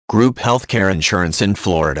Group healthcare insurance in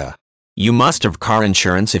Florida. You must have car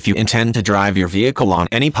insurance if you intend to drive your vehicle on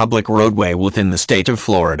any public roadway within the state of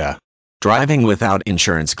Florida. Driving without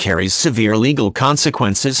insurance carries severe legal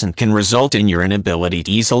consequences and can result in your inability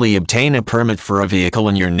to easily obtain a permit for a vehicle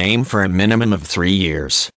in your name for a minimum of 3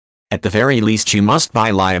 years. At the very least, you must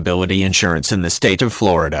buy liability insurance in the state of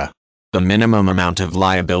Florida. The minimum amount of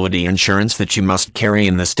liability insurance that you must carry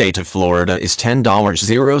in the state of Florida is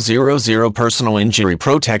 $10,000 personal injury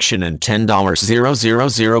protection and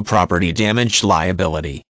 $10,000 property damage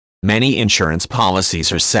liability. Many insurance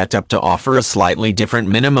policies are set up to offer a slightly different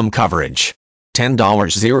minimum coverage.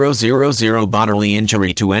 $10,000 bodily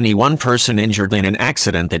injury to any one person injured in an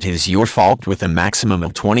accident that is your fault, with a maximum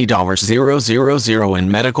of $20,000 in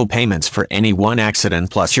medical payments for any one accident,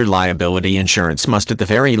 plus your liability insurance must at the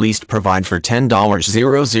very least provide for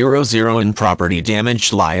 $10,000 in property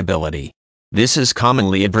damage liability. This is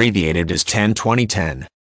commonly abbreviated as 10-20-10.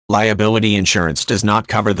 Liability insurance does not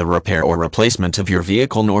cover the repair or replacement of your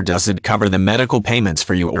vehicle, nor does it cover the medical payments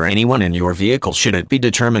for you or anyone in your vehicle should it be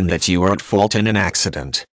determined that you are at fault in an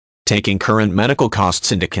accident. Taking current medical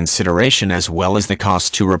costs into consideration, as well as the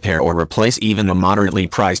cost to repair or replace even a moderately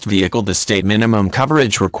priced vehicle, the state minimum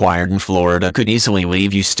coverage required in Florida could easily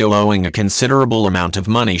leave you still owing a considerable amount of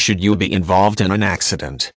money should you be involved in an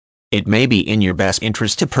accident. It may be in your best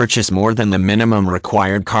interest to purchase more than the minimum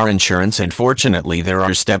required car insurance, and fortunately there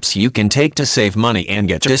are steps you can take to save money and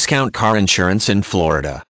get discount car insurance in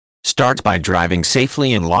Florida. Start by driving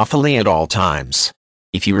safely and lawfully at all times.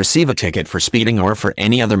 If you receive a ticket for speeding or for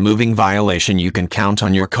any other moving violation, you can count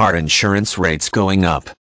on your car insurance rates going up.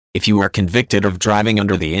 If you are convicted of driving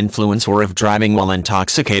under the influence or of driving while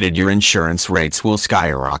intoxicated, your insurance rates will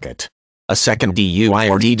skyrocket. A second DUI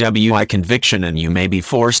or DWI conviction and you may be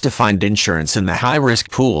forced to find insurance in the high-risk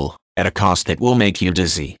pool, at a cost that will make you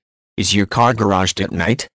dizzy. Is your car garaged at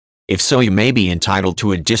night? If so, you may be entitled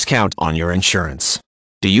to a discount on your insurance.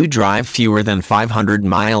 Do you drive fewer than 500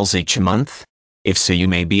 miles each month? If so, you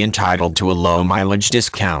may be entitled to a low mileage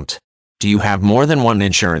discount. Do you have more than one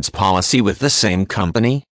insurance policy with the same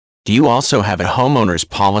company? Do you also have a homeowner's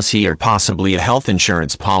policy or possibly a health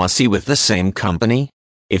insurance policy with the same company?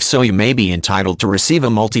 If so, you may be entitled to receive a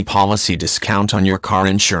multi-policy discount on your car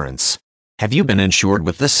insurance. Have you been insured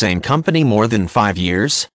with the same company more than 5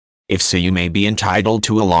 years? If so, you may be entitled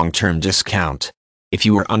to a long-term discount. If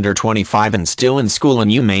you are under 25 and still in school and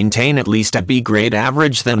you maintain at least a B-grade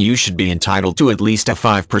average, then you should be entitled to at least a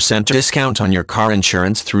 5% discount on your car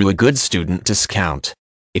insurance through a good student discount.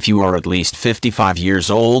 If you are at least 55 years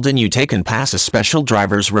old and you take and pass a special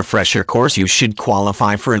driver's refresher course, you should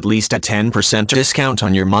qualify for at least a 10% discount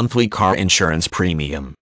on your monthly car insurance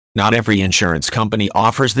premium. Not every insurance company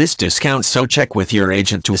offers this discount, so check with your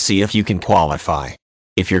agent to see if you can qualify.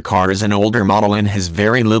 If your car is an older model and has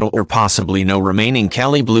very little or possibly no remaining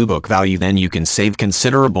Kelley Blue Book value, then you can save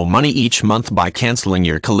considerable money each month by canceling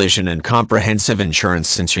your collision and comprehensive insurance,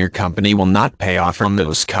 since your company will not pay off on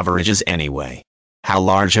those coverages anyway. How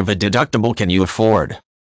large of a deductible can you afford?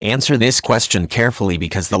 Answer this question carefully,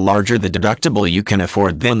 because the larger the deductible you can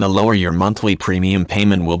afford, then the lower your monthly premium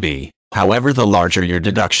payment will be. However, the larger your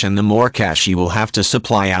deduction, the more cash you will have to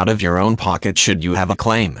supply out of your own pocket should you have a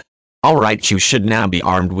claim. Alright, you should now be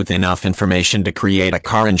armed with enough information to create a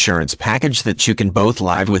car insurance package that you can both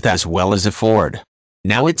live with as well as afford.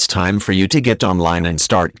 Now it's time for you to get online and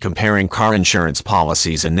start comparing car insurance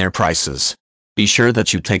policies and their prices. Be sure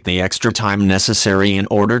that you take the extra time necessary in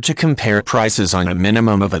order to compare prices on a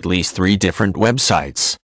minimum of at least 3 different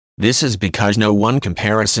websites. This is because no one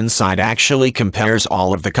comparison site actually compares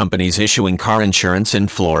all of the companies issuing car insurance in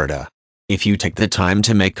Florida. If you take the time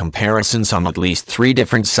to make comparisons on at least 3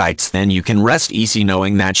 different sites, then you can rest easy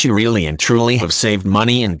knowing that you really and truly have saved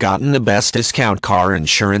money and gotten the best discount car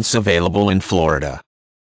insurance available in Florida.